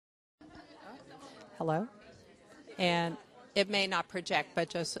Hello? And it may not project, but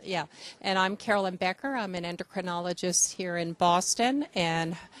just, yeah. And I'm Carolyn Becker. I'm an endocrinologist here in Boston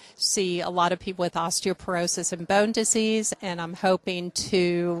and see a lot of people with osteoporosis and bone disease. And I'm hoping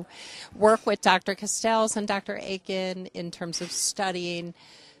to work with Dr. Castells and Dr. Aiken in terms of studying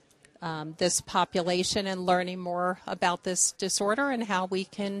this population and learning more about this disorder and how we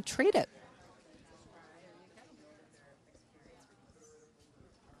can treat it.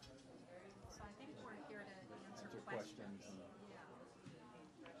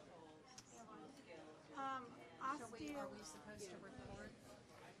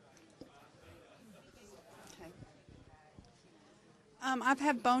 I've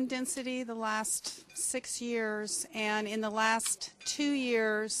had bone density the last 6 years, and in the last 2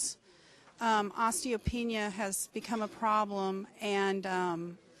 years, osteopenia has become a problem. And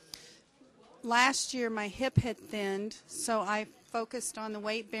last year, my hip had thinned, so I focused on the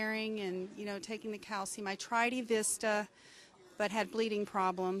weight bearing and taking the calcium. I tried Evista, but had bleeding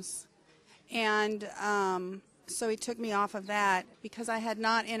problems, and so he took me off of that because I had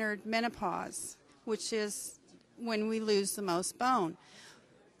not entered menopause, which is when we lose the most bone.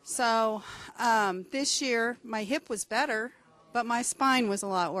 So this year my hip was better, but my spine was a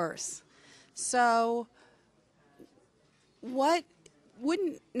lot worse. So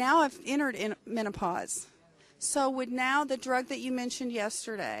now I've entered in menopause. So would now the drug that you mentioned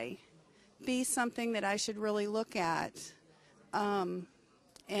yesterday be something that I should really look at and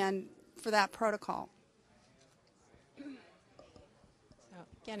for that protocol?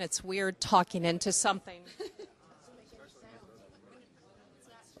 Again, it's weird talking into something.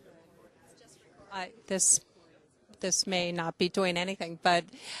 This may not be doing anything, but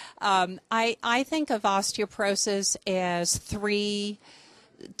I think of osteoporosis as 3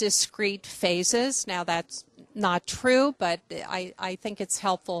 discrete phases. Now, that's not true, but I think it's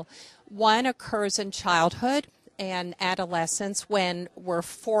helpful. One occurs in childhood and adolescence when we're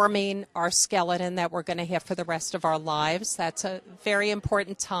forming our skeleton that we're going to have for the rest of our lives. That's a very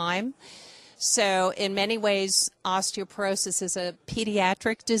important time. So in many ways, osteoporosis is a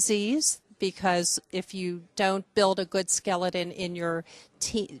pediatric disease, because if you don't build a good skeleton in your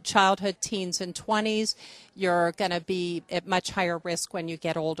childhood, teens, and 20s, you're going to be at much higher risk when you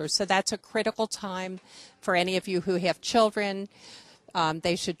get older. So that's a critical time for any of you who have children.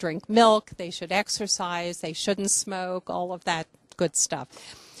 They should drink milk, they should exercise, they shouldn't smoke, all of that good stuff.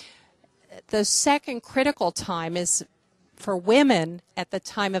 The second critical time is for women at the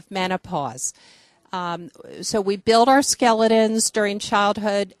time of menopause. So we build our skeletons during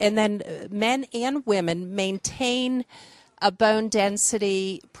childhood, and then men and women maintain a bone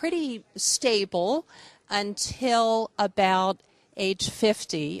density pretty stable until about age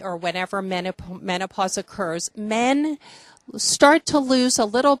 50 or whenever menopause occurs. Men start to lose a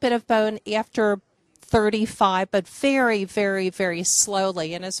little bit of bone after 35, but very, very, very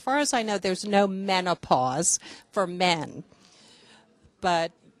slowly. And as far as I know, there's no menopause for men.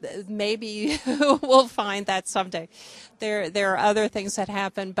 But maybe we'll find that someday. There are other things that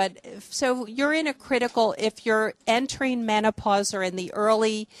happen. But so you're in a critical, if you're entering menopause or in the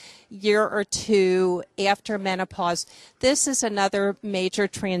early year or two after menopause, this is another major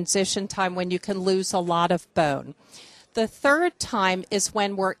transition time when you can lose a lot of bone. The third time is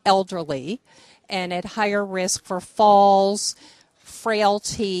when we're elderly and at higher risk for falls,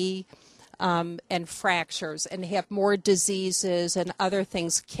 frailty, and fractures, and have more diseases and other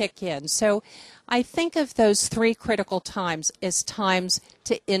things kick in. So I think of those 3 critical times as times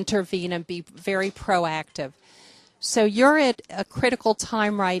to intervene and be very proactive. So you're at a critical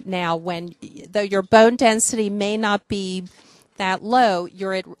time right now when, though your bone density may not be that low,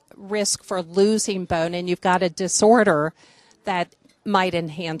 you're at risk for losing bone, and you've got a disorder that might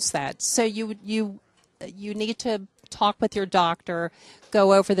enhance that. So you need to talk with your doctor,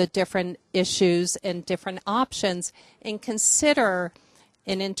 go over the different issues and different options, and consider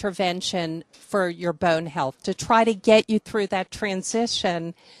an intervention for your bone health to try to get you through that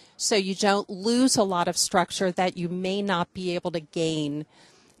transition so you don't lose a lot of structure that you may not be able to gain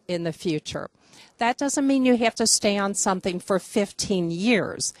in the future. That doesn't mean you have to stay on something for 15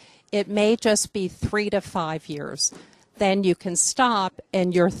 years. It may just be 3 to 5 years. Then you can stop,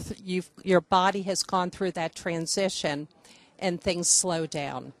 and your body has gone through that transition, and things slow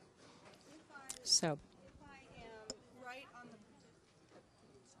down. So.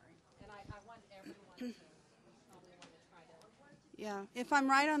 Yeah, if I'm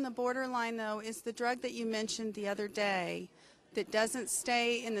right on the borderline, though, is the drug that you mentioned the other day that doesn't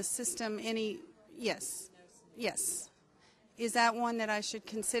stay in the system any? Yes, yes. Is that one that I should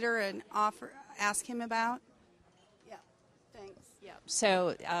consider and ask him about? Yeah, thanks. Yeah.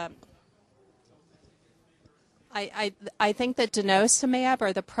 So I think the denosumab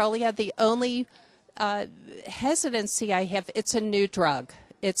or the Prolia, the only hesitancy I have, it's a new drug.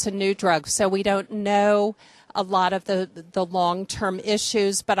 It's a new drug, so we don't know a lot of the long-term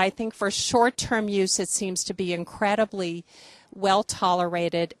issues, but I think for short-term use it seems to be incredibly well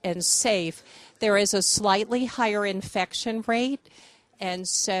tolerated and safe. There is a slightly higher infection rate, and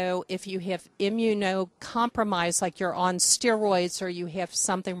so if you have immunocompromise, like you're on steroids or you have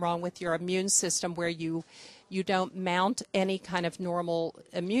something wrong with your immune system where you don't mount any kind of normal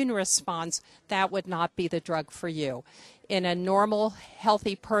immune response, that would not be the drug for you. In a normal,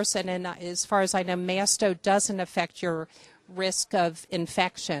 healthy person, and as far as I know, Masto doesn't affect your risk of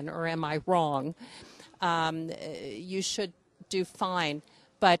infection, or am I wrong? You should do fine,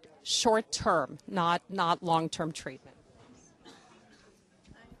 but short-term, not long-term treatment.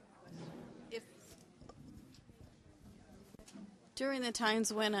 During the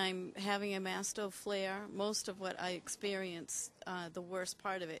times when I'm having a masto flare, most of what I experience, the worst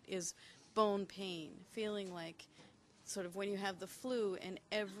part of it, is bone pain, feeling like sort of when you have the flu and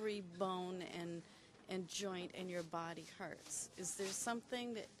every bone and joint in your body hurts. Is there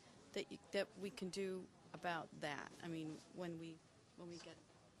something that we can do about that? I mean, when we get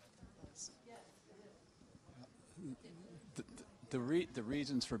those. The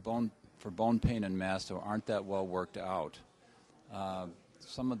reasons for bone pain and masto aren't that well worked out.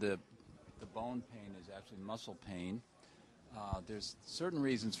 Some of the bone pain is actually muscle pain. There's certain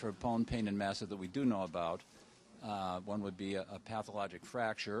reasons for bone pain and masto that we do know about. One would be a pathologic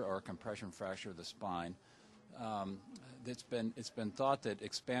fracture or a compression fracture of the spine. It's been thought that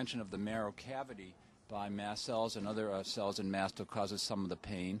expansion of the marrow cavity by mast cells and other cells in masto causes some of the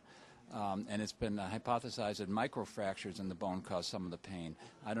pain. And it's been hypothesized that microfractures in the bone cause some of the pain.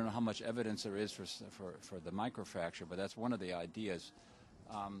 I don't know how much evidence there is for the microfracture, but that's one of the ideas.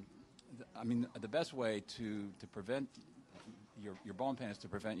 I mean, the best way to prevent your bone pain is to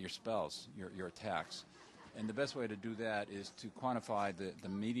prevent your spells, your attacks. And the best way to do that is to quantify the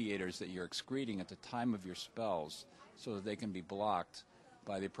mediators that you're excreting at the time of your spells so that they can be blocked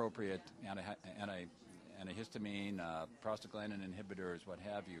by the appropriate antihistamine, prostaglandin inhibitors, what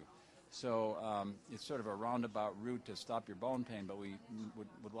have you. So it's sort of a roundabout route to stop your bone pain, but we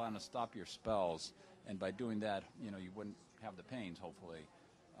would want to stop your spells. And by doing that, you wouldn't have the pains, hopefully.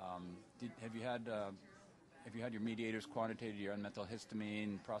 Have you had your mediators quantitated, your unmethyl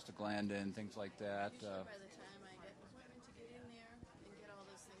histamine, prostaglandin, things like that? By the time I get an appointment to get in there and get all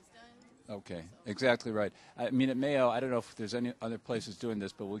those things done. Okay, exactly right. I mean, at Mayo, I don't know if there's any other places doing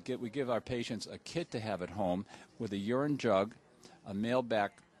this, but we give our patients a kit to have at home with a urine jug, a mailback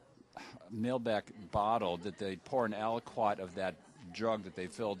bottle that they pour an aliquot of that jug that they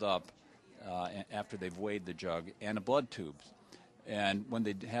filled up after they've weighed the jug, and a blood tube. And when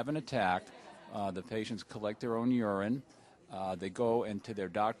they have an attack, the patients collect their own urine. They go into their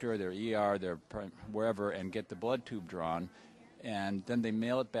doctor, their ER, wherever, and get the blood tube drawn. And then they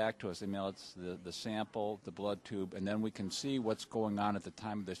mail it back to us. They mail us the sample, the blood tube, and then we can see what's going on at the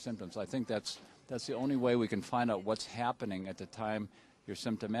time of their symptoms. I think that's the only way we can find out what's happening at the time you're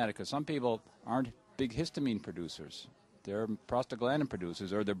symptomatic. Because some people aren't big histamine producers. They're prostaglandin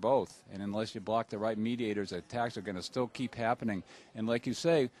producers, or they're both. And unless you block the right mediators, attacks are going to still keep happening. And like you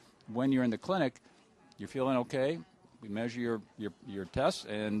say, when you're in the clinic, you're feeling okay. We measure your tests,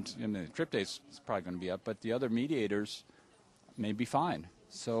 and the tryptase is probably going to be up, but the other mediators may be fine.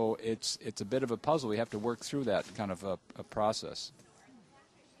 So it's a bit of a puzzle. We have to work through that kind of a process.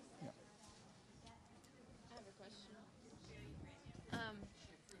 I have a question.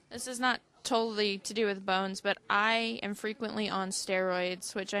 This is not totally to do with bones, but I am frequently on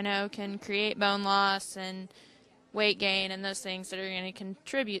steroids, which I know can create bone loss and weight gain and those things that are going to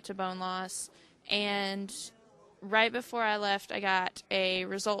contribute to bone loss. And right before I left, I got a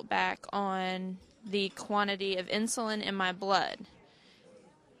result back on the quantity of insulin in my blood.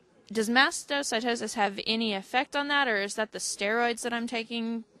 Does mastocytosis have any effect on that, or is that the steroids that I'm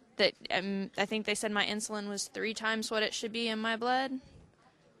taking? That I think they said my insulin was 3 times what it should be in my blood.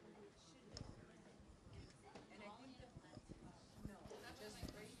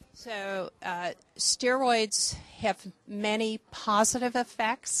 So steroids have many positive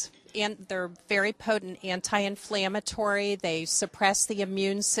effects, and they're very potent anti-inflammatory. They suppress the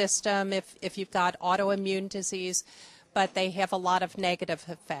immune system if you've got autoimmune disease, but they have a lot of negative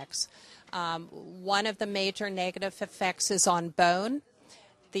effects. One of the major negative effects is on bone.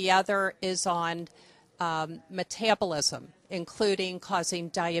 The other is on metabolism, including causing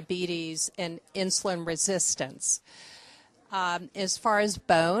diabetes and insulin resistance. As far as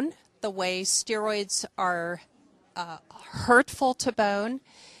bone, the way steroids are hurtful to bone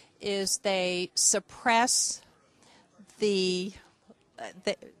is they suppress should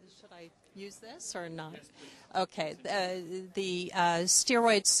I use this or not? Okay. The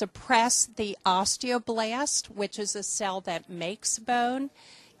steroids suppress the osteoblast, which is a cell that makes bone,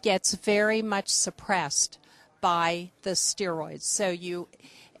 gets very much suppressed by the steroids.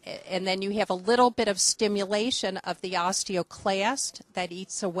 And then you have a little bit of stimulation of the osteoclast that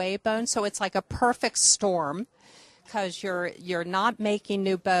eats away bone. So it's like a perfect storm, because you're not making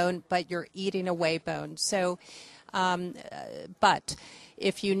new bone, but you're eating away bone. So, but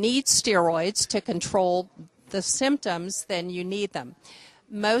if you need steroids to control the symptoms, then you need them.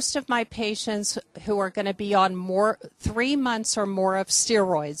 Most of my patients who are going to be on 3 months or more of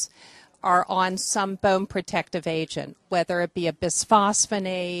steroids are on some bone protective agent, whether it be a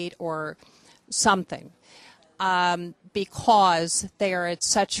bisphosphonate or something, because they are at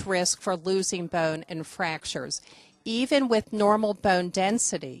such risk for losing bone and fractures. Even with normal bone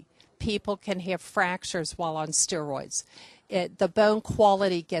density, people can have fractures while on steroids. The bone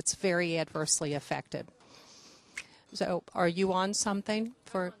quality gets very adversely affected. So are you on something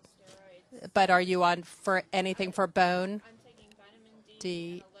for? I'm on steroids. But are you on for anything for bone? I'm taking vitamin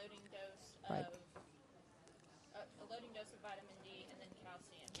D. And a loading dose Right. a loading dose of vitamin D and then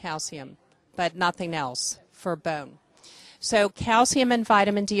calcium. Calcium, but nothing else for bone. So calcium and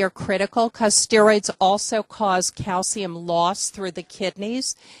vitamin D are critical because steroids also cause calcium loss through the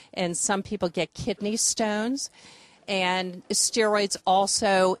kidneys, and some people get kidney stones. And steroids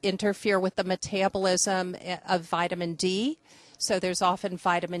also interfere with the metabolism of vitamin D, so there's often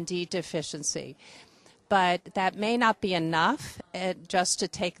vitamin D deficiency. But that may not be enough just to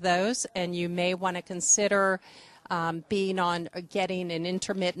take those, and you may want to consider being on getting an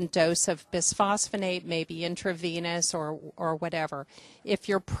intermittent dose of bisphosphonate, maybe intravenous or whatever. If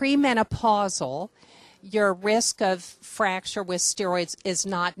you're premenopausal, your risk of fracture with steroids is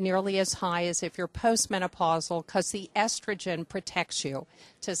not nearly as high as if you're postmenopausal, because the estrogen protects you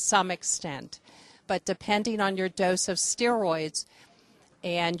to some extent. But depending on your dose of steroids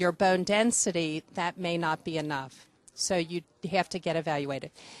and your bone density, that may not be enough. So you have to get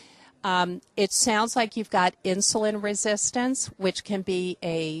evaluated. It sounds like you've got insulin resistance, which can be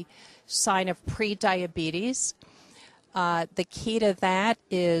a sign of prediabetes. The key to that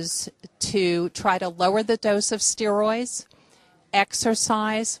is to try to lower the dose of steroids,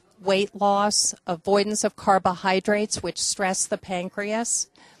 exercise, weight loss, avoidance of carbohydrates, which stress the pancreas,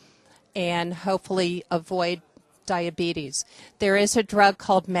 and hopefully avoid diabetes. There is a drug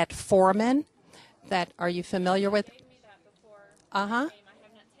called metformin that, are you familiar with? You gave me that before. Uh-huh. I have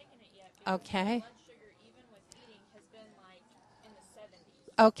not taken it yet. Because Okay. my blood sugar, even with eating, has been like in the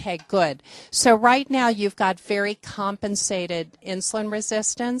 70s. Okay, good. So right now you've got very compensated insulin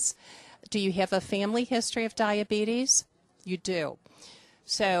resistance. Do you have a family history of diabetes? You do.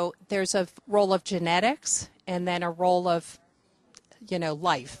 So there's a role of genetics and then a role of,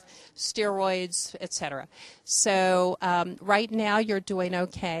 life, steroids, etc. So right now you're doing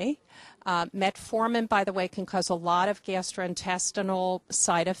okay. Metformin, by the way, can cause a lot of gastrointestinal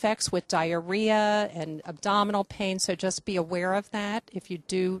side effects with diarrhea and abdominal pain, so just be aware of that if you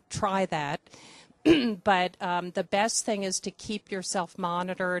do try that. But the best thing is to keep yourself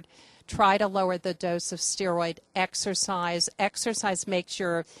monitored. Try to lower the dose of steroid. Exercise. Exercise makes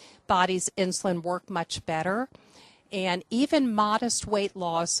your body's insulin work much better. And even modest weight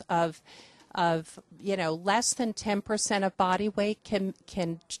loss of less than 10% of body weight can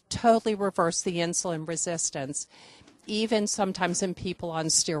totally reverse the insulin resistance, even sometimes in people on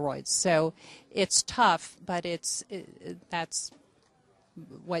steroids. So it's tough, but that's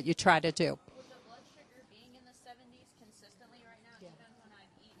what you try to do. With the blood sugar being in the 70s consistently right now, even when I've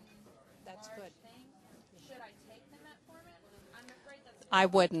eaten That's large good. things, should I take the metformin? I'm afraid that's I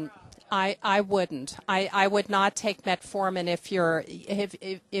wouldn't. I wouldn't. I would not take metformin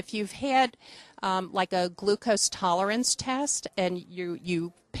if you've had like a glucose tolerance test and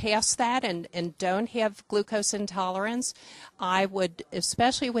you pass that and don't have glucose intolerance. I would,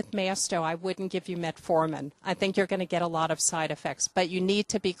 especially with masto, I wouldn't give you metformin. I think you're going to get a lot of side effects, but you need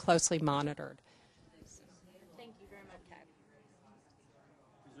to be closely monitored. Thank you very much.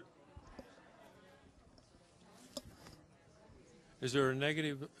 Is there a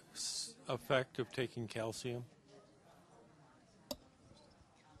negative effect of taking calcium?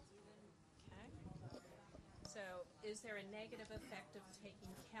 So, is there a negative effect of taking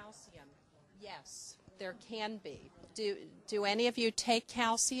calcium? Yes, there can be. Do any of you take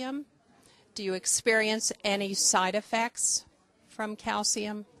calcium? Do you experience any side effects from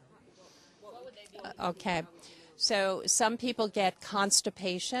calcium? What would they be? Okay. So some people get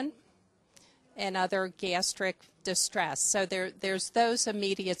constipation and other gastric distress. So there's those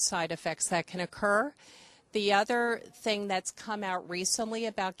immediate side effects that can occur. The other thing that's come out recently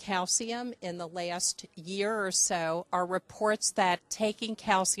about calcium in the last year or so are reports that taking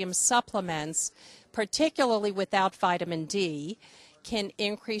calcium supplements, particularly without vitamin D, can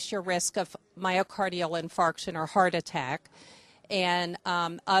increase your risk of myocardial infarction or heart attack and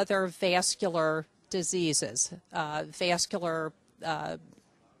other vascular diseases,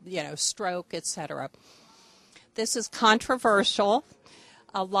 stroke, etc. This is controversial,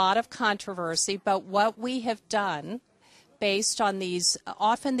 a lot of controversy, but what we have done based on these,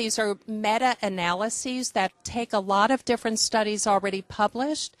 often these are meta-analyses that take a lot of different studies already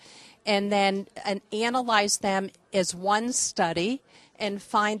published and then analyze them as one study and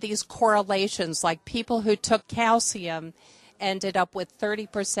find these correlations, like people who took calcium ended up with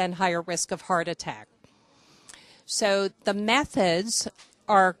 30% higher risk of heart attack. So the methods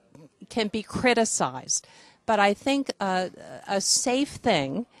can be criticized. But I think a safe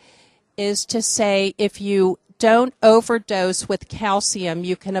thing is to say if you don't overdose with calcium,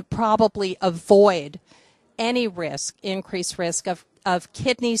 you can probably avoid any increased risk of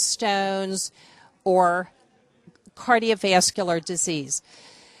kidney stones or cardiovascular disease.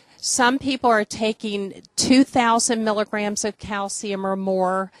 Some people are taking 2,000 milligrams of calcium or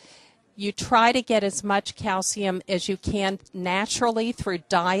more. You try to get as much calcium as you can naturally through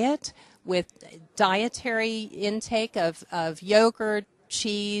diet, with dietary intake of yogurt,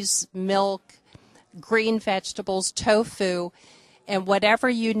 cheese, milk, green vegetables, tofu, and whatever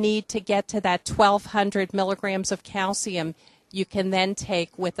you need to get to that 1,200 milligrams of calcium, you can then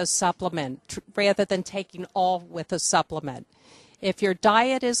take with a supplement rather than taking all with a supplement. If your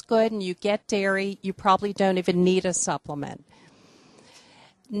diet is good and you get dairy, you probably don't even need a supplement.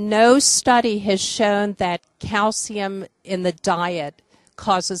 No study has shown that calcium in the diet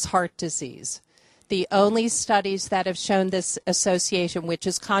causes heart disease. The only studies that have shown this association, which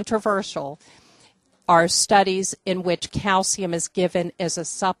is controversial, are studies in which calcium is given as a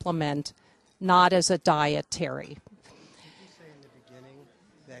supplement, not as a dietary. Did you say in the beginning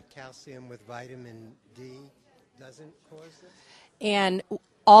that calcium with vitamin D doesn't cause this? And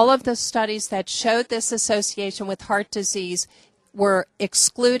all of the studies that showed this association with heart disease were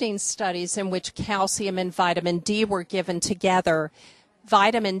excluding studies in which calcium and vitamin D were given together.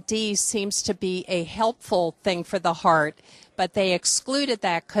 Vitamin D seems to be a helpful thing for the heart, but they excluded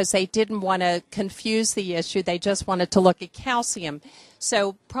that because they didn't want to confuse the issue. They just wanted to look at calcium.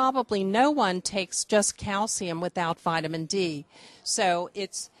 So probably no one takes just calcium without vitamin D.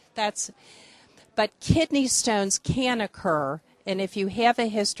 But kidney stones can occur, and if you have a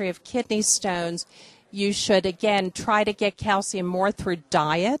history of kidney stones, you should, again, try to get calcium more through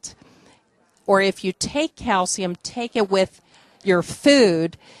diet. Or if you take calcium, take it with your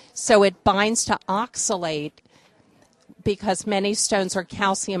food so it binds to oxalate, because many stones are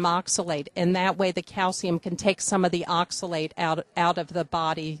calcium oxalate, and that way the calcium can take some of the oxalate out of the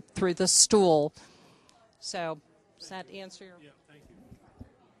body through the stool. So does that answer your... Yeah, thank you.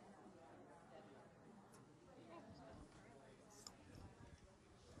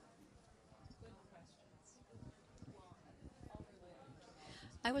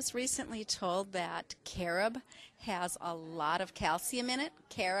 I was recently told that carob has a lot of calcium in it.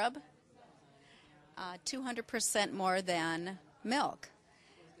 Carob, 200% more than milk.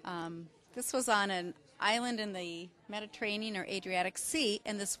 This was on an island in the Mediterranean or Adriatic Sea,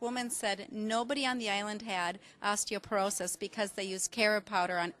 and this woman said nobody on the island had osteoporosis because they used carob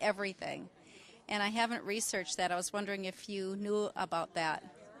powder on everything. And I haven't researched that. I was wondering if you knew about that.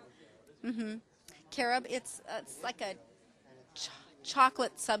 Carob, it's like a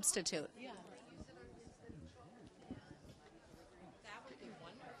chocolate substitute. That would be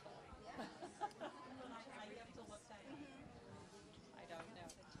wonderful. I don't know.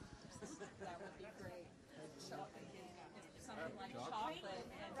 That would be great. Something like chocolate.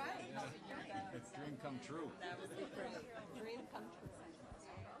 It's dream come true. That would be great. Dream come true.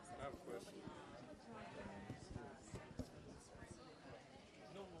 I have a question.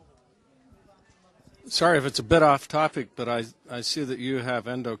 Sorry if it's a bit off topic, but I see that you have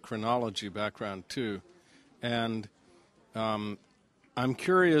endocrinology background too. And I'm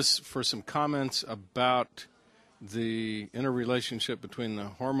curious for some comments about the interrelationship between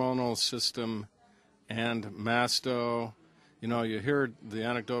the hormonal system and masto. You know, you hear the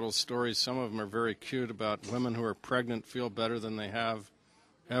anecdotal stories. Some of them are very cute about women who are pregnant feel better than they have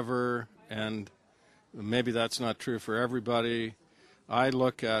ever, and maybe that's not true for everybody. I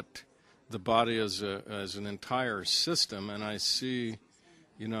look at the body as an entire system, and I see,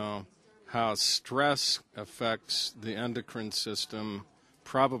 you know, how stress affects the endocrine system,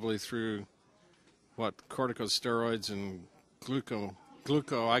 probably through corticosteroids and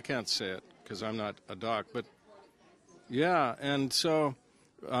gluco. I can't say it because I'm not a doc. But yeah, and so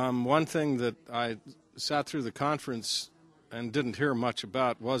one thing that I sat through the conference and didn't hear much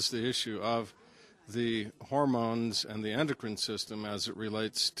about was the issue of the hormones and the endocrine system as it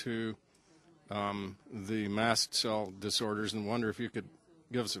relates to the mast cell disorders, and wonder if you could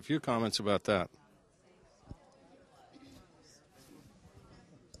give us a few comments about that.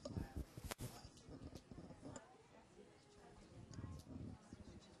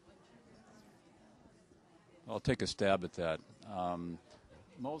 I'll take a stab at that.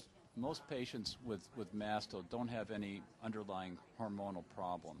 Most patients with masto don't have any underlying hormonal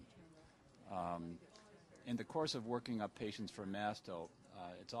problem. In the course of working up patients for masto,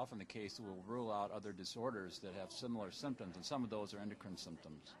 it's often the case that we'll rule out other disorders that have similar symptoms, and some of those are endocrine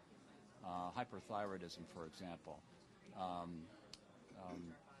symptoms. Hyperthyroidism, for example,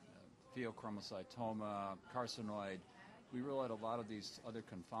 pheochromocytoma, carcinoid. We rule out a lot of these other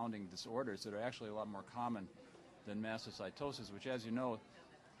confounding disorders that are actually a lot more common than mastocytosis, which, as you know,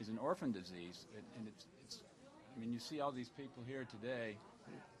 is an orphan disease. And it's I mean, you see all these people here today,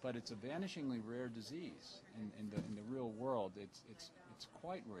 but it's a vanishingly rare disease in the real world. It's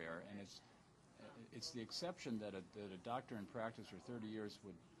quite rare, and it's the exception that a doctor in practice for 30 years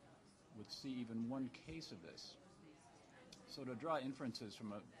would see even one case of this. So to draw inferences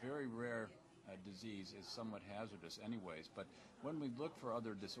from a very rare disease is somewhat hazardous anyways, but when we look for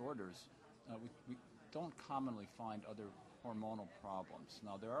other disorders, we don't commonly find other hormonal problems.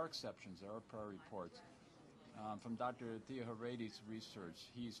 Now, there are exceptions. There are prior reports. From Dr. Thea Haredi's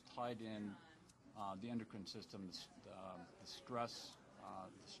research, he's tied in the endocrine system, the stress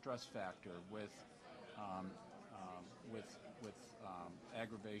factor with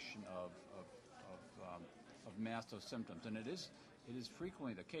aggravation of masto symptoms, and it is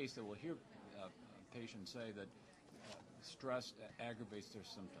frequently the case that we'll hear patients say that stress aggravates their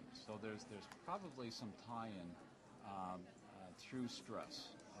symptoms. So there's probably some tie-in through stress.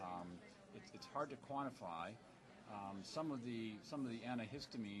 It's hard to quantify. Some of the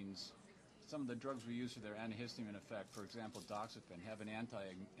antihistamines, some of the drugs we use for their antihistamine effect, for example, doxepin, have an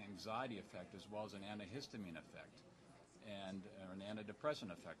anti-anxiety effect as well as an antihistamine effect, and an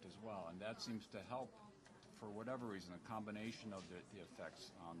antidepressant effect as well. And that seems to help, for whatever reason, a combination of the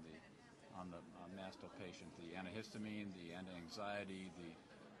effects on the masto patient, the antihistamine, the anti-anxiety,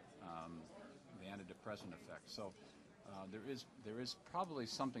 the antidepressant effect. So there is probably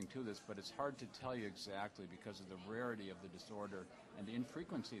something to this, but it's hard to tell you exactly because of the rarity of the disorder and the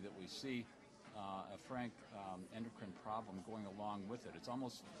infrequency that we see a frank endocrine problem going along with it. It's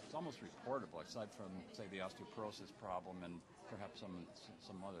almost reportable, aside from, say, the osteoporosis problem and perhaps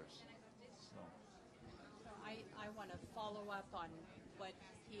some others. So I want to follow up on what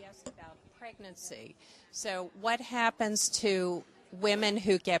he asked about pregnancy. So what happens to women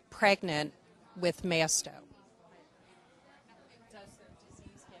who get pregnant with masto? Does the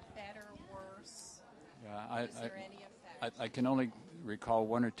disease get better, worse? Yeah, Is there any effect? I can only recall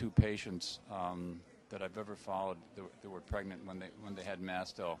one or two patients that I've ever followed that were pregnant when they had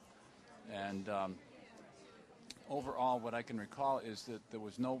masto, and overall, what I can recall is that there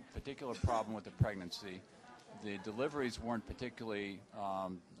was no particular problem with the pregnancy. The deliveries weren't particularly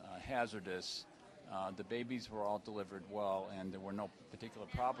hazardous. The babies were all delivered well, and there were no particular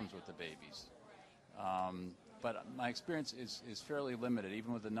problems with the babies. But my experience is fairly limited,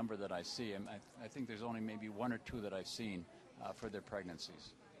 even with the number that I see. I think there's only maybe one or two that I've seen for their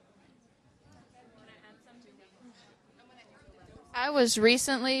pregnancies. I was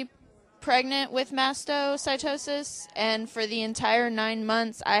recently pregnant with mastocytosis, and for the entire 9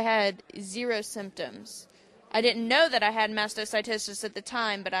 months, I had 0 symptoms. I didn't know that I had mastocytosis at the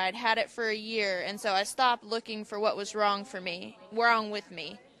time, but I'd had it for a year, and so I stopped looking for what was wrong with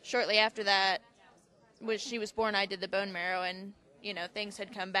me. Shortly after that, when she was born, I did the bone marrow, and things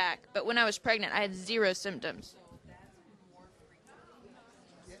had come back. But when I was pregnant, I had 0 symptoms.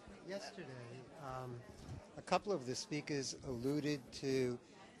 Yesterday, a couple of the speakers alluded to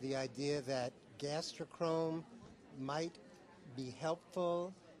the idea that gastrochrome might be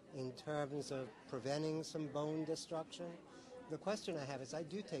helpful in terms of preventing some bone destruction. The question I have is, I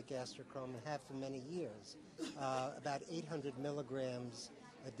do take gastrochrome and have for many years, about 800 milligrams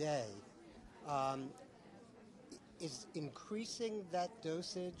a day. Is increasing that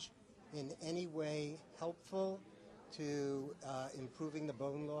dosage in any way helpful to improving the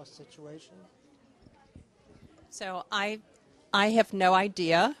bone loss situation? So I have no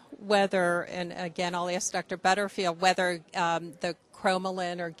idea whether, and again I'll ask Dr. Butterfield, whether the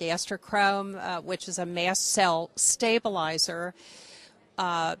chromalin or gastrochrome, which is a mast cell stabilizer,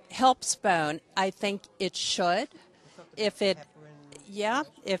 helps bone. I think it should. If it, Yeah,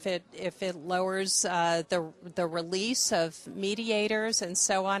 if it lowers the release of mediators and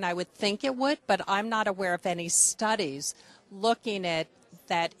so on, I would think it would, but I'm not aware of any studies looking at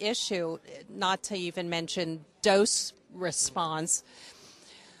that issue, not to even mention dose response.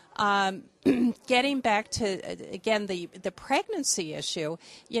 Getting back to, again, the pregnancy issue,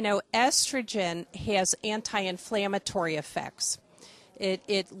 estrogen has anti-inflammatory effects.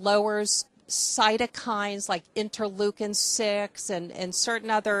 It lowers cytokines like interleukin-6 and certain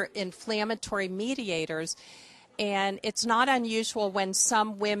other inflammatory mediators. And it's not unusual when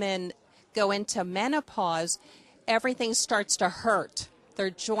some women go into menopause, everything starts to hurt. Their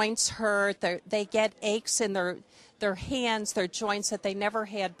joints hurt. They get aches in their hands, their joints that they never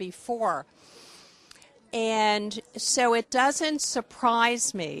had before. And so it doesn't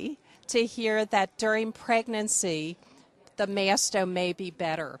surprise me to hear that during pregnancy, the masto may be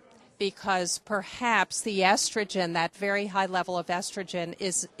better, because perhaps the estrogen, that very high level of estrogen,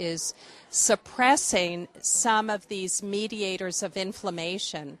 is suppressing some of these mediators of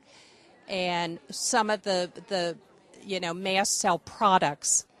inflammation and some of the mast cell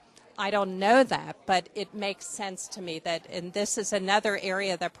products. I don't know that, but it makes sense to me that, and this is another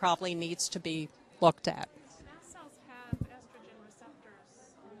area that probably needs to be looked at. Mast cells have estrogen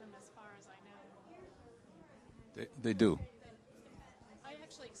receptors on them, as far as I know. They do. I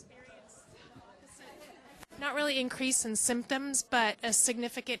actually experienced not really increase in symptoms, but a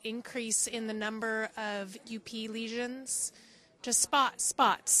significant increase in the number of UP lesions, just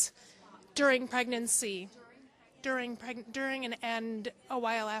spots during pregnancy. During and a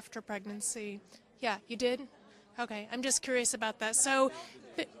while after pregnancy. Yeah, you did? Okay, I'm just curious about that. So,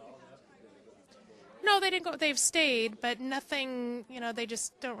 no, they didn't go. They've stayed, but nothing. They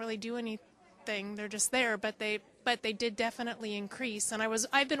just don't really do anything. They're just there, but they did definitely increase. And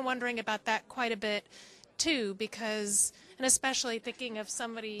I've been wondering about that quite a bit too, because, and especially thinking of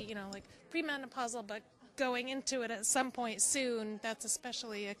somebody, like premenopausal, but going into it at some point soon. That's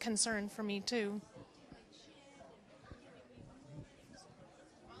especially a concern for me too.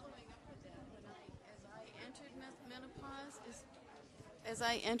 As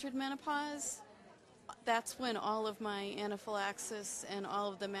I entered menopause, that's when all of my anaphylaxis and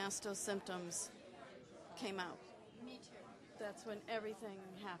all of the masto symptoms came out. Me too. That's when everything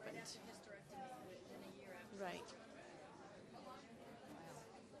happened. Right.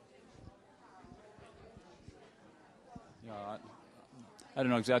 Yeah, I don't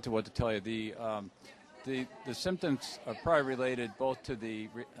know exactly what to tell you. The symptoms are probably related both to the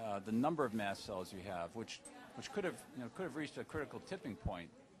number of mast cells you have, which could have reached a critical tipping point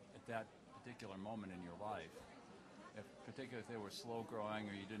at that particular moment in your life. Particularly if they were slow growing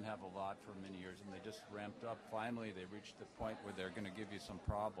or you didn't have a lot for many years and they just ramped up. Finally, they reached the point where they're going to give you some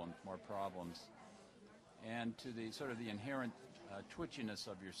problems, more problems. And to the sort of the inherent twitchiness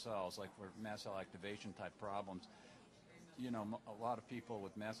of your cells, like for mast cell activation type problems, a lot of people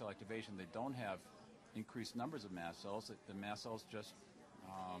with mast cell activation, they don't have increased numbers of mast cells. The mast cells just,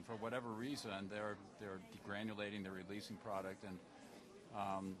 for whatever reason, they're degranulating, they're releasing product, and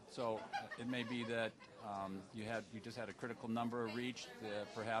so it may be that you just had a critical number reached.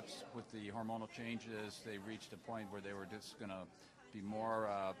 Perhaps with the hormonal changes, they reached a point where they were just going to be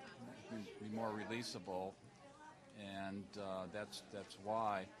more releasable, and that's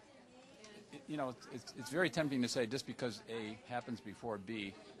why. It's very tempting to say just because A happens before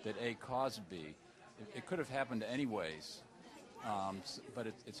B that A caused B. It could have happened anyways, but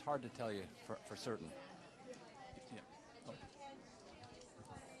it's hard to tell you for certain. Yeah. Oh.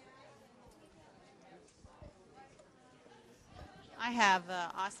 I have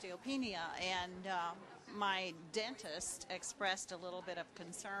osteopenia, and my dentist expressed a little bit of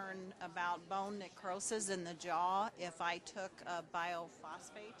concern about bone necrosis in the jaw if I took a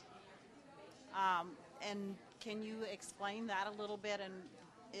biophosphate. And can you explain that a little bit? And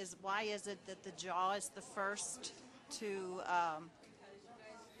why is it that the jaw is the first to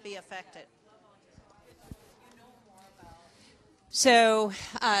be affected? So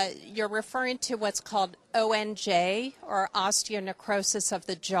you're referring to what's called ONJ, or osteonecrosis of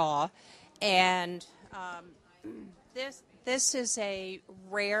the jaw, and this is a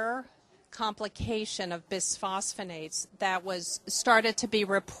rare complication of bisphosphonates that was started to be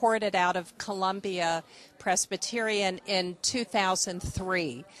reported out of Columbia Presbyterian in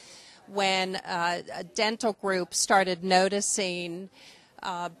 2003, when a dental group started noticing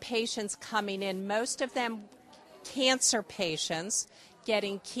patients coming in, most of them cancer patients,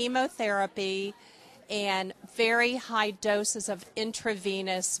 getting chemotherapy and very high doses of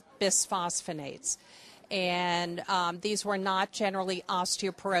intravenous bisphosphonates. And these were not generally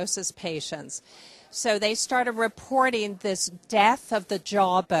osteoporosis patients. So they started reporting this death of the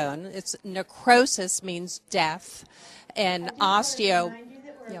jawbone. It's necrosis means death, and osteo.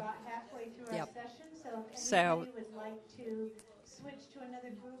 Yep. Yep. So if anybody would like to switch to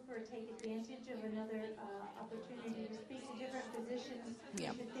another group or take advantage of another opportunity to speak to different physicians, you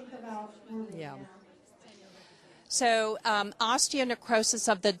should think about moving now. So osteonecrosis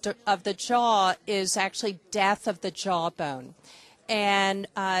of the jaw is actually death of the jawbone. And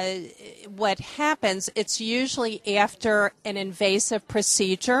what happens, it's usually after an invasive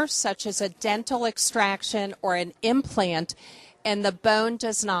procedure, such as a dental extraction or an implant, and the bone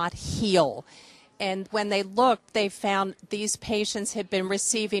does not heal. And when they looked, they found these patients had been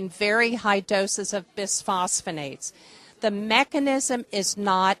receiving very high doses of bisphosphonates. The mechanism is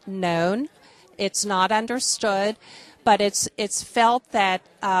not known. It's not understood, but it's felt that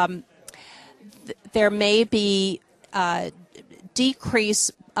there may be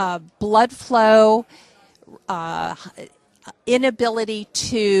decreased blood flow, inability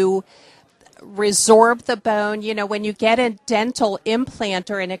to resorb the bone. You know, when you get a dental implant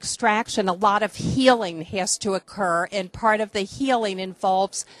or an extraction, a lot of healing has to occur, and part of the healing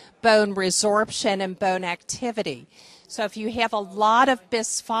involves bone resorption and bone activity. So if you have a lot of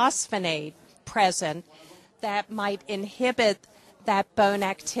bisphosphonate present, that might inhibit that bone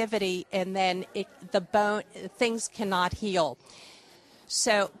activity, and then things cannot heal.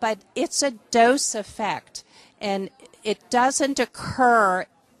 So, but it's a dose effect, and it doesn't occur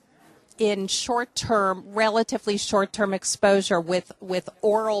in relatively short-term exposure with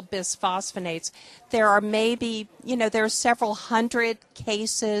oral bisphosphonates. There are maybe, there are several hundred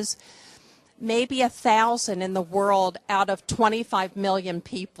cases, maybe 1,000 in the world out of 25 million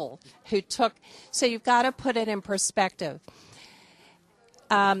people who took. So you've got to put it in perspective.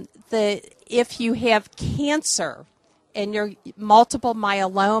 If you have cancer and you're multiple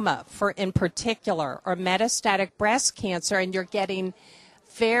myeloma, in particular, or metastatic breast cancer, and you're getting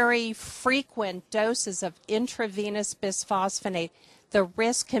very frequent doses of intravenous bisphosphonate, the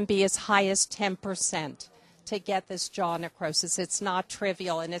risk can be as high as 10% to get this jaw necrosis. It's not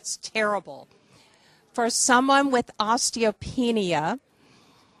trivial, and it's terrible. For someone with osteopenia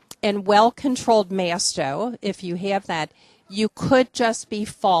and well-controlled masto, if you have that, you could just be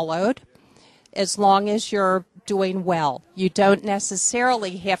followed as long as you're doing well. You don't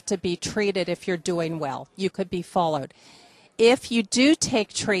necessarily have to be treated if you're doing well. You could be followed. If you do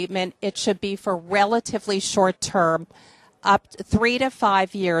take treatment, it should be for relatively short term, up to 3 to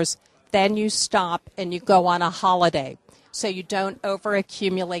 5 years. Then you stop and you go on a holiday, so you don't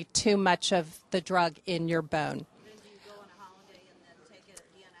overaccumulate too much of the drug in your bone.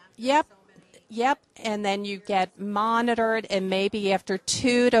 Yep, and then you get monitored, and maybe after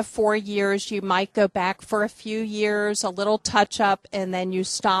 2 to 4 years, you might go back for a few years, a little touch-up, and then you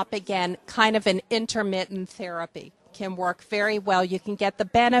stop again. Kind of an intermittent therapy can work very well. You can get the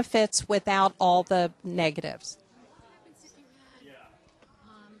benefits without all the negatives.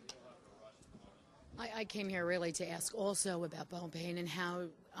 I came here really to ask also about bone pain and how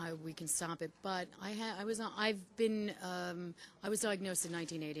we can stop it. But I was diagnosed in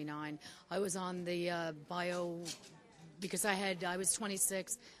 1989. I was on the because I was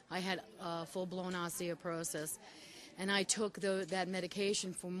 26. I had full-blown osteoporosis, and I took that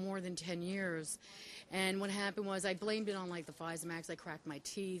medication for more than 10 years. And what happened was I blamed it on like the Physimax. I cracked my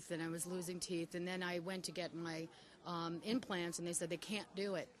teeth, and I was losing teeth. And then I went to get my implants, and they said they can't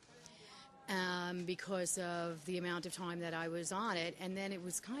do it. Because of the amount of time that I was on it. And then it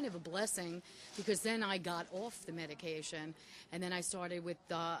was kind of a blessing, because then I got off the medication, and then I started with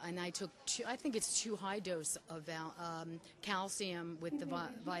and I took I think it's too high dose of calcium with the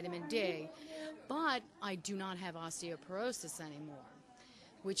vitamin D, but I do not have osteoporosis anymore,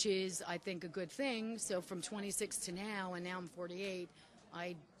 which is, I think, a good thing. So from 26 to now, and now I'm 48,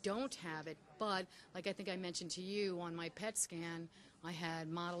 I don't have it. But like I think I mentioned to you on my PET scan, I had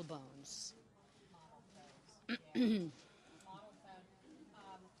model bones. That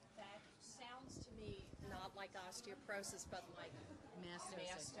sounds to me not like osteoporosis, but like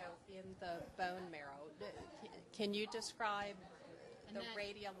masto in the bone marrow. Can you describe the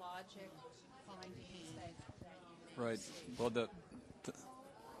radiologic findings? Right. Well,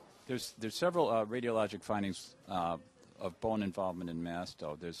 there's several radiologic findings of bone involvement in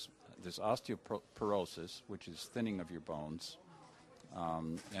masto. There's osteoporosis, which is thinning of your bones.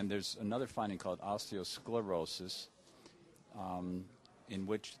 And there's another finding called osteosclerosis, in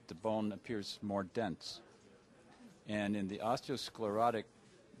which the bone appears more dense. And in the osteosclerotic,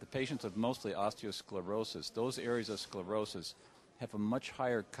 the patients with mostly osteosclerosis, those areas of sclerosis have a much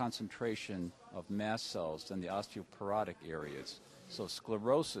higher concentration of mast cells than the osteoporotic areas. So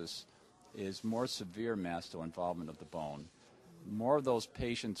sclerosis is more severe masto involvement of the bone. More of those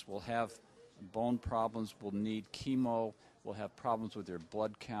patients will have bone problems, will need chemo, will have problems with their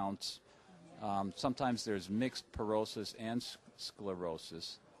blood counts. Sometimes there's mixed porosis and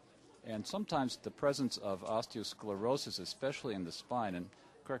sclerosis. And sometimes the presence of osteosclerosis, especially in the spine, and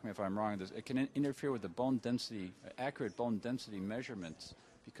correct me if I'm wrong, it can interfere with the bone density, accurate bone density measurements,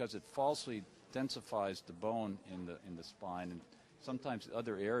 because it falsely densifies the bone in the spine. And sometimes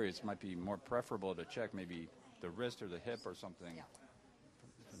other areas might be more preferable to check, maybe the wrist or the hip or something. Yeah.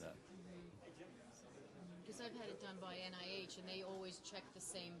 Because I've had it done by NIH, and they always check the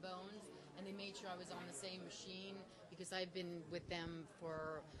same bones, and they made sure I was on the same machine, because I've been with them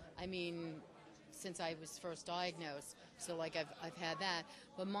for, since I was first diagnosed. So like I've had that.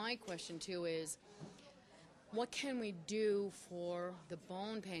 But my question too is, what can we do for the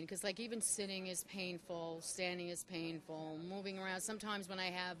bone pain? Because like even sitting is painful, standing is painful, moving around. Sometimes when I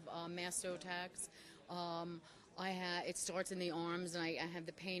have masto attacks, it starts in the arms, and I have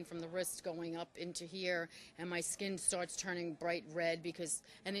the pain from the wrist going up into here, and my skin starts turning bright red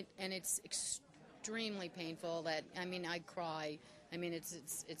and it's extremely painful. I cry.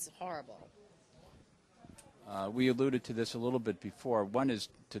 It's horrible. We alluded to this a little bit before. One is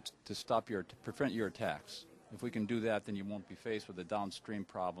to prevent your attacks. If we can do that, then you won't be faced with the downstream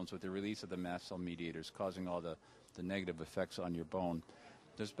problems with the release of the mast cell mediators causing all the negative effects on your bone.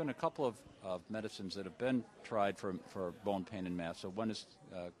 There's been a couple of medicines that have been tried for bone pain and mast. So one is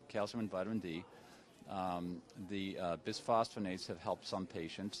calcium and vitamin D. The bisphosphonates have helped some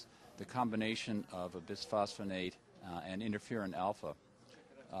patients. The combination of a bisphosphonate and interferon alpha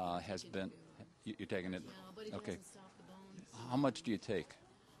has been... You're taking it? No, but it okay. doesn't stop the bones. How much do you take?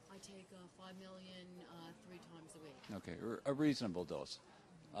 I take 5 million 3 times a week. Okay, a reasonable dose.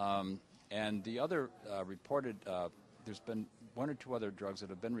 And the other reported, there's been one or two other drugs that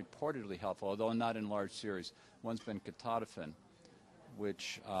have been reportedly helpful, although not in large series. One's been ketotifen,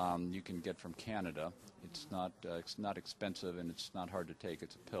 which you can get from Canada. It's not expensive, and it's not hard to take.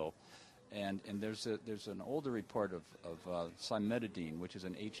 It's a pill. And there's an older report of cimetidine, which is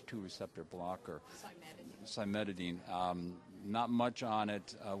an H2 receptor blocker. Cimetidine. Not much on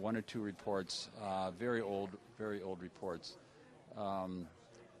it. One or two reports. Very old reports.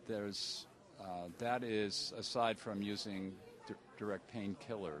 That is aside from using direct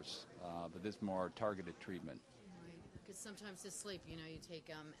painkillers, but this more targeted treatment. Right. Because sometimes to sleep, you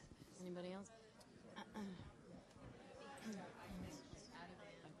take. Anybody else?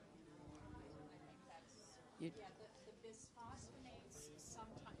 The bisphosphonates,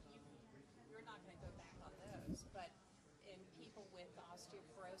 sometimes you're not going to go back on those, but in people with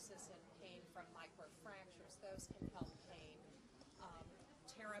osteoporosis and pain from microfractures, those can help pain.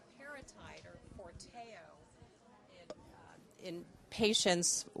 Teriparatide or Forteo in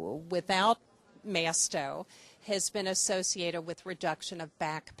patients without masto has been associated with reduction of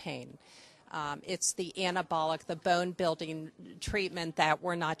back pain. It's the anabolic, the bone-building treatment that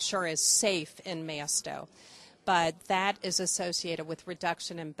we're not sure is safe in masto. But that is associated with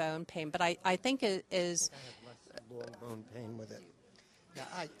reduction in bone pain. But I think it is... I have less bone pain with it. Yeah,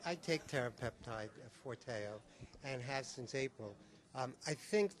 I take terapeptide, Forteo, and have since April. I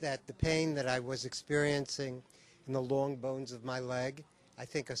think that the pain that I was experiencing in the long bones of my leg, I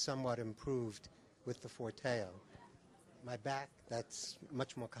think are somewhat improved with the Forteo. My back, that's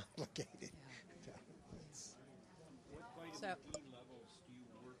much more complicated. Yeah. What vitamin D levels do you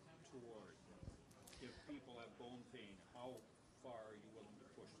work toward? If people have bone pain, how far are you willing to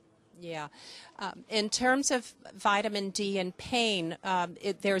push them? Yeah. In terms of vitamin D and pain,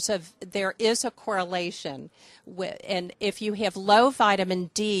 there is a correlation. And if you have low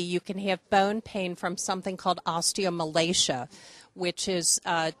vitamin D, you can have bone pain from something called osteomalacia, which is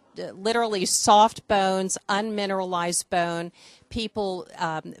literally soft bones, unmineralized bone. People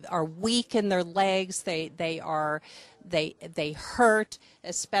are weak in their legs. They hurt,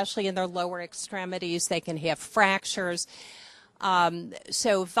 especially in their lower extremities. They can have fractures.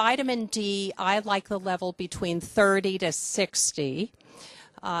 So vitamin D, I like the level between 30 to 60.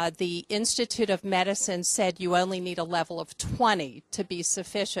 The Institute of Medicine said you only need a level of 20 to be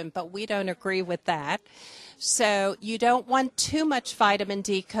sufficient, but we don't agree with that. So you don't want too much vitamin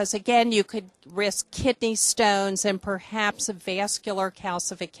D because, again, you could risk kidney stones and perhaps a vascular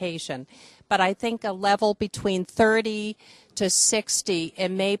calcification. But I think a level between 30 to 60,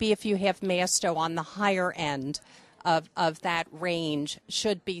 and maybe if you have masto on the higher end of that range,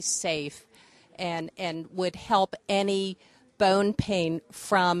 should be safe and would help any bone pain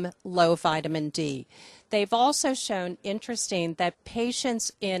from low vitamin D. They've also shown, interesting, that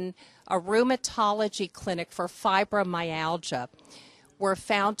patients in a rheumatology clinic for fibromyalgia, were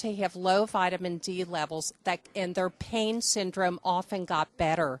found to have low vitamin D levels, and their pain syndrome often got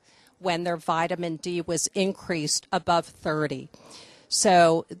better when their vitamin D was increased above 30.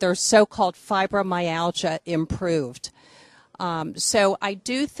 So their so-called fibromyalgia improved. So I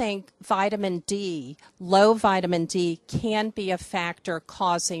do think vitamin D, low vitamin D, can be a factor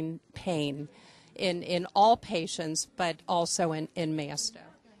causing pain in all patients, but also in masto.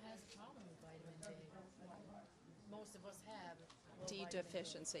 D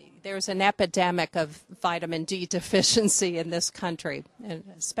deficiency. There's an epidemic of vitamin D deficiency in this country, and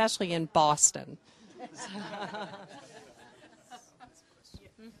especially in Boston.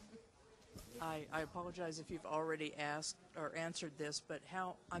 I apologize if you've already asked or answered this, but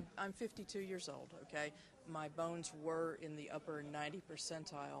I'm 52 years old, okay? My bones were in the upper 90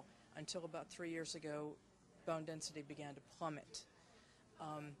 percentile until about 3 years ago. Bone density began to plummet.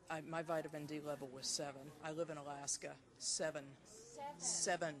 My vitamin D level was 7. I live in Alaska. 7.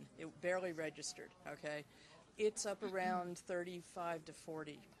 It barely registered, okay? It's up around 35 to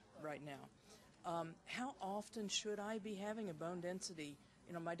 40 right now. How often should I be having a bone density?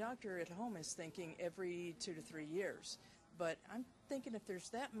 You know, my doctor at home is thinking every 2 to 3 years, but I'm thinking if there's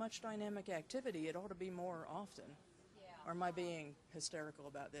that much dynamic activity, it ought to be more often. Yeah. Or am I being hysterical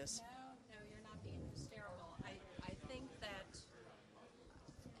about this? No, you're not being hysterical. I think that,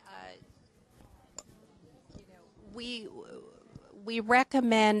 we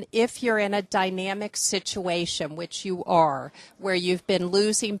recommend, if you're in a dynamic situation, which you are, where you've been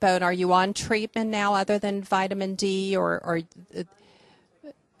losing bone, are you on treatment now other than vitamin D or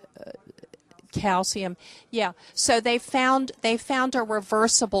calcium? Yeah. So they found a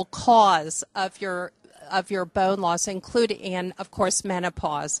reversible cause of your bone loss, including, and of course,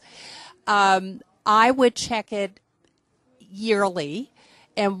 menopause. I would check it yearly,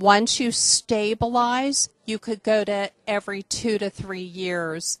 and once you stabilize, you could go to every 2 to 3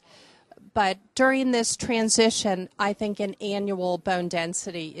 years. But during this transition, I think an annual bone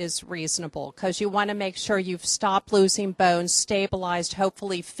density is reasonable, because you want to make sure you've stopped losing bones, stabilized,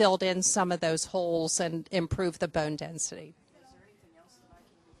 hopefully filled in some of those holes, and improved the bone density.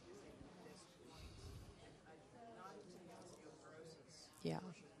 Yeah.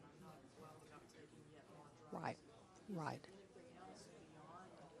 Right.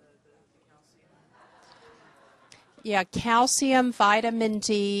 Yeah, calcium, vitamin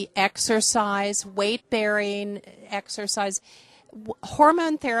D, exercise, weight-bearing exercise.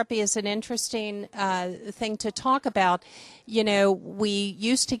 Hormone therapy is an interesting thing to talk about. You know, we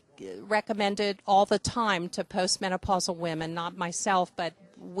used to recommend it all the time to postmenopausal women, not myself, but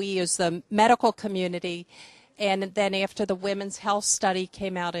we as the medical community. And then after the Women's Health Study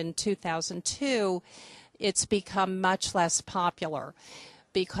came out in 2002, it's become much less popular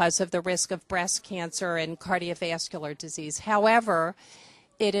because of the risk of breast cancer and cardiovascular disease. However,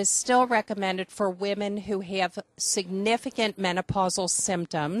 it is still recommended for women who have significant menopausal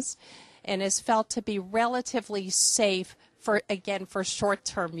symptoms and is felt to be relatively safe for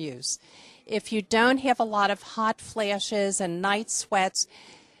short-term use. If you don't have a lot of hot flashes and night sweats,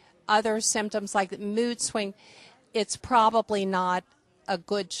 other symptoms like mood swing, it's probably not a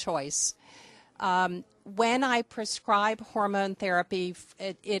good choice. When I prescribe hormone therapy,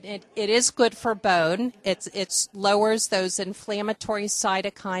 it is good for bone. It lowers those inflammatory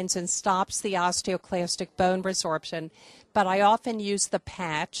cytokines and stops the osteoclastic bone resorption. But I often use the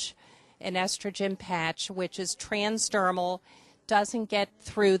patch, an estrogen patch, which is transdermal, doesn't get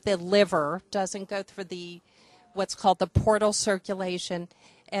through the liver, doesn't go through what's called the portal circulation,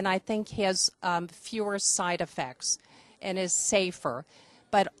 and I think has fewer side effects and is safer,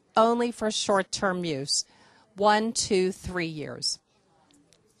 but only for short-term use, 1, 2, 3 years.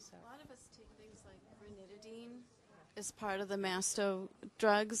 A lot of us take things like ranitidine as part of the masto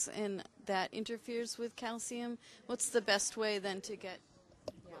drugs, and that interferes with calcium. What's the best way then to get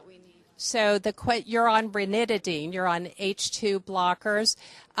what we need? So you're on ranitidine, you're on H2 blockers.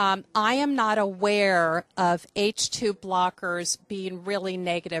 I am not aware of H2 blockers being really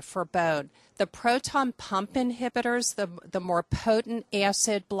negative for bone. The proton pump inhibitors, the more potent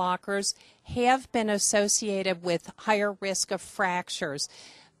acid blockers, have been associated with higher risk of fractures,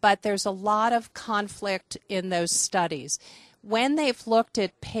 but there's a lot of conflict in those studies. When they've looked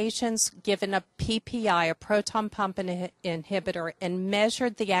at patients given a PPI, a proton pump inhibitor, and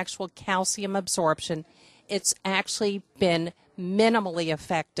measured the actual calcium absorption, it's actually been minimally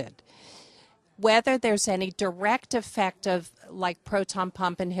affected. Whether there's any direct effect of like proton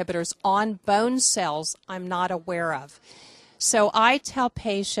pump inhibitors on bone cells, I'm not aware of. So I tell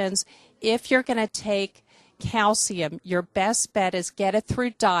patients, if you're going to take calcium, your best bet is get it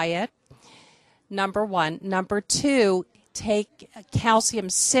through diet, number one. Number two, take calcium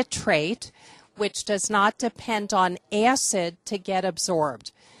citrate, which does not depend on acid to get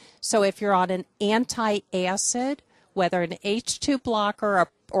absorbed. So if you're on an anti-acid, whether an H2 blocker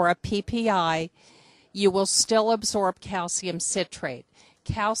or a PPI, you will still absorb calcium citrate.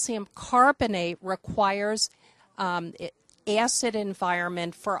 Calcium carbonate requires acid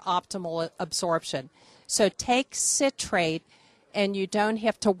environment for optimal absorption. So take citrate, and you don't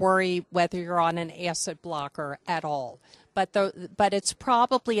have to worry whether you're on an acid blocker at all. But it's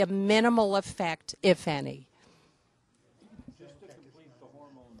probably a minimal effect, if any. Just to complete the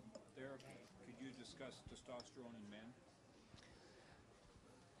hormone therapy, could you discuss testosterone in men?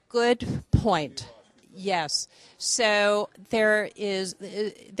 Good point. Yes. So there is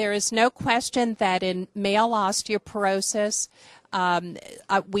no question that in male osteoporosis,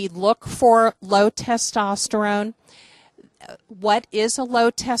 we look for low testosterone. What is a low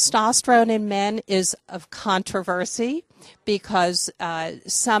testosterone in men is of controversy because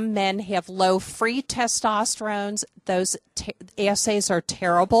some men have low free testosterones. Those assays are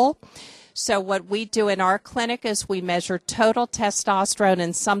terrible. So what we do in our clinic is we measure total testosterone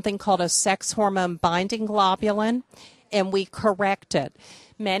in something called a sex hormone binding globulin, and we correct it.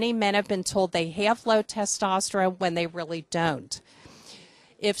 Many men have been told they have low testosterone when they really don't.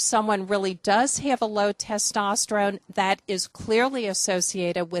 If someone really does have a low testosterone, that is clearly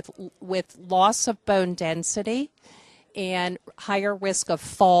associated with loss of bone density and higher risk of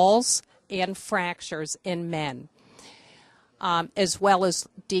falls and fractures in men. As well as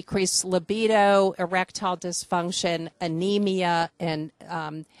decreased libido, erectile dysfunction, anemia, and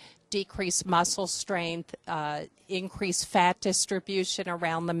decreased muscle strength, increased fat distribution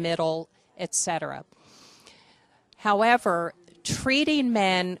around the middle, etc. However, treating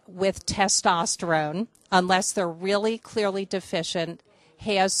men with testosterone, unless they're really clearly deficient,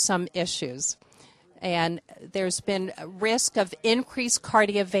 has some issues. And there's been a risk of increased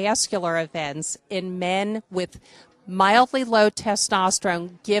cardiovascular events in men with mildly low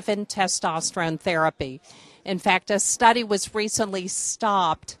testosterone given testosterone therapy. In fact, a study was recently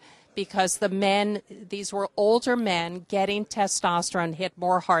stopped because the men, these were older men getting testosterone, had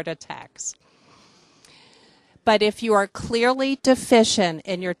more heart attacks. But if you are clearly deficient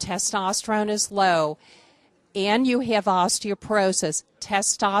and your testosterone is low and you have osteoporosis,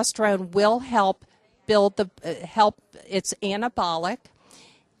 testosterone will help build it's anabolic,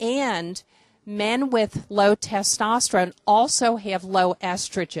 and men with low testosterone also have low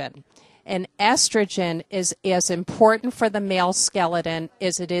estrogen. And estrogen is as important for the male skeleton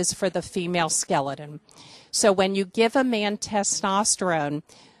as it is for the female skeleton. So when you give a man testosterone,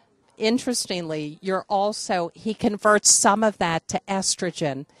 interestingly, he converts some of that to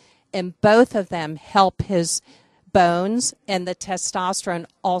estrogen, and both of them help his bones, and the testosterone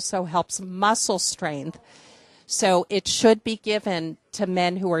also helps muscle strength. So it should be given to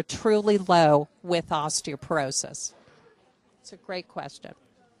men who are truly low with osteoporosis. It's a great question.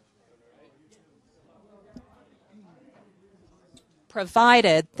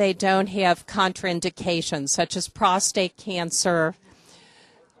 Provided they don't have contraindications such as prostate cancer,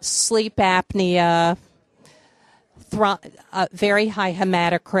 sleep apnea, very high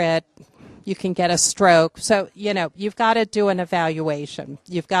hematocrit, you can get a stroke. So, you've got to do an evaluation.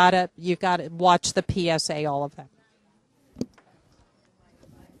 You've got to watch the PSA, all of that.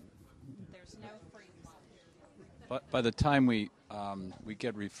 But by the time we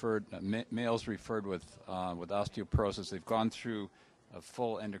get referred, males referred with osteoporosis, they've gone through a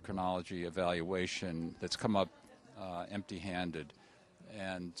full endocrinology evaluation that's come up empty-handed,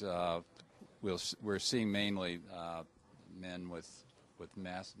 and we're seeing mainly men with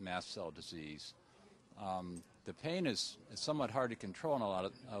mast cell disease. The pain is somewhat hard to control in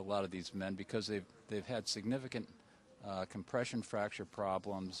a lot of these men because they've had significant compression fracture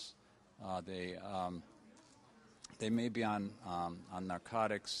problems. They may be on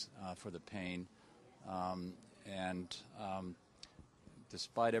narcotics for the pain, and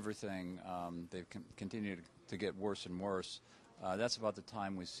despite everything, they've continued to get worse and worse. That's about the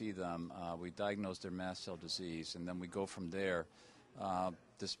time we see them. We diagnose their mast cell disease, and then we go from there.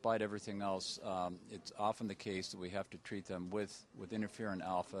 Despite everything else, it's often the case that we have to treat them with interferon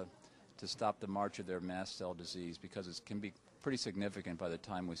alpha to stop the march of their mast cell disease, because it can be pretty significant by the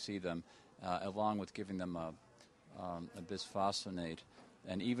time we see them, along with giving them a bisphosphonate,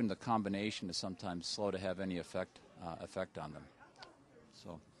 and even the combination is sometimes slow to have any effect on them.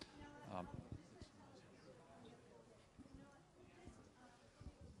 So.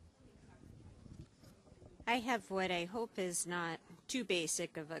 I have what I hope is not too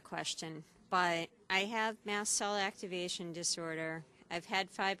basic of a question, but I have mast cell activation disorder. I've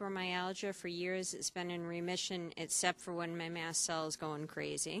had fibromyalgia for years. It's been in remission except for when my mast cell is going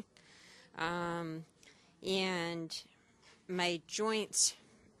crazy. And my joints,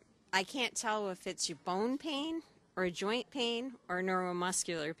 I can't tell if it's your bone pain or joint pain or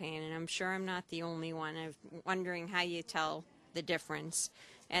neuromuscular pain, and I'm sure I'm not the only one. I'm wondering how you tell the difference.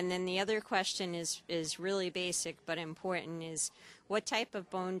 And then the other question is really basic but important, is what type of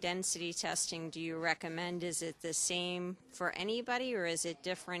bone density testing do you recommend? Is it the same for anybody, or is it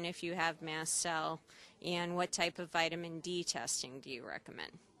different if you have mast cell? And what type of vitamin D testing do you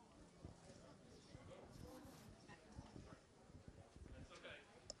recommend?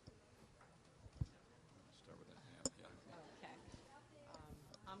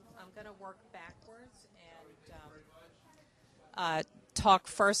 I'm going to work backwards and talk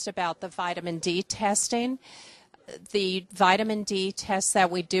first about the vitamin D testing. The vitamin D test that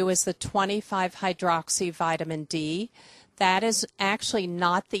we do is the 25-hydroxy vitamin D. That is actually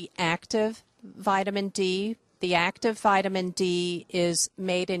not the active vitamin D. The active vitamin D is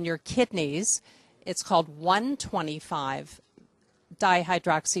made in your kidneys. It's called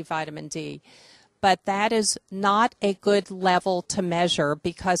 125-dihydroxy vitamin D. But that is not a good level to measure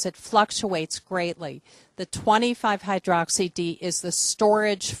because it fluctuates greatly. The 25-hydroxy D is the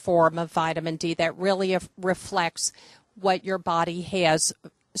storage form of vitamin D that really reflects what your body has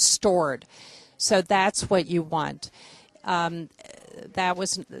stored. So that's what you want. That's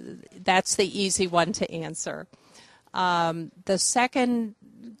the easy one to answer. The second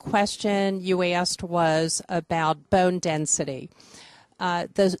question you asked was about bone density.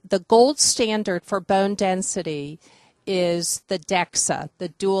 The gold standard for bone density is the DEXA, the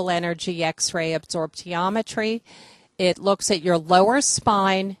dual energy X-ray absorptiometry. It looks at your lower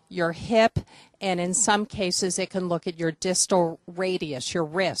spine, your hip, and in some cases it can look at your distal radius, your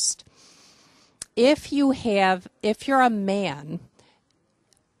wrist. If you're a man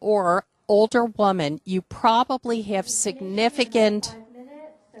or older woman, you probably have significant. 5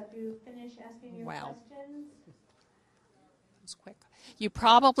 minutes, so if you finish asking your questions. Quick. You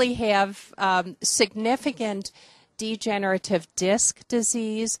probably have significant degenerative disc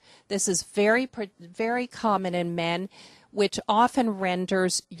disease. This is very common in men, which often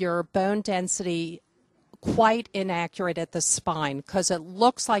renders your bone density quite inaccurate at the spine because it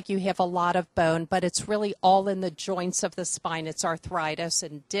looks like you have a lot of bone, but it's really all in the joints of the spine. It's arthritis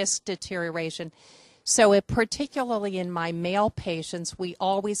and disc deterioration. So particularly in my male patients, we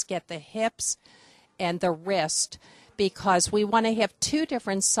always get the hips and the wrist because we want to have two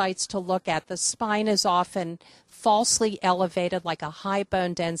different sites to look at. The spine is often falsely elevated like a high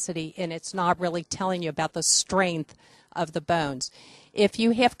bone density, and it's not really telling you about the strength of the bones. If you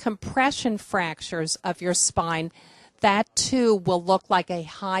have compression fractures of your spine, that too will look like a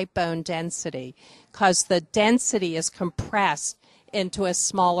high bone density because the density is compressed into a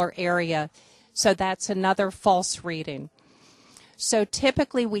smaller area. So that's another false reading. So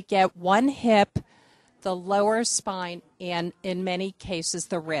typically we get one hip, the lower spine, and in many cases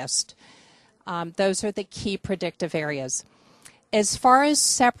the wrist. Those are the key predictive areas. As far as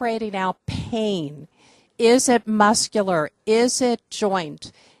separating out pain, is it muscular? Is it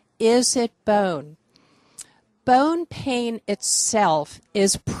joint? Is it bone? Bone pain itself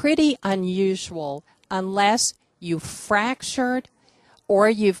is pretty unusual unless you fractured or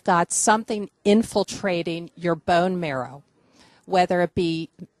you've got something infiltrating your bone marrow, whether it be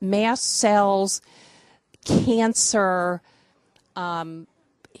mast cells, cancer,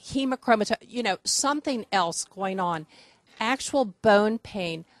 hemochromatosis, something else going on. Actual bone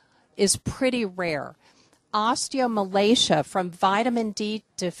pain is pretty rare. Osteomalacia from vitamin D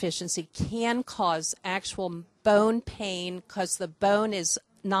deficiency can cause actual bone pain because the bone is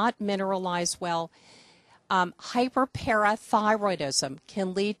not mineralized well. Hyperparathyroidism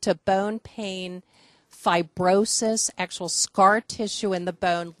can lead to bone pain, fibrosis, actual scar tissue in the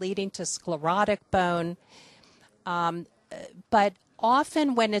bone leading to sclerotic bone. But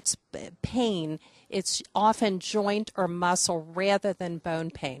often when it's pain, it's often joint or muscle rather than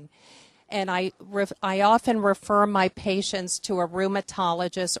bone pain. And I often refer my patients to a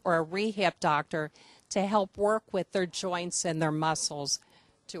rheumatologist or a rehab doctor to help work with their joints and their muscles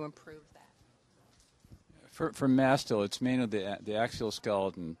to improve that. For mastile, it's mainly the axial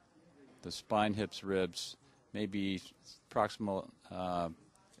skeleton, the spine, hips, ribs, maybe proximal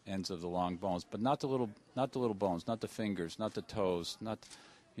ends of the long bones, but not the little bones, not the fingers, not the toes, not,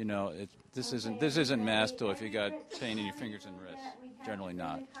 this isn't mastile if you got pain in your fingers and wrists. Generally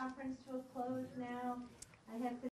not. Conference to a close now. I have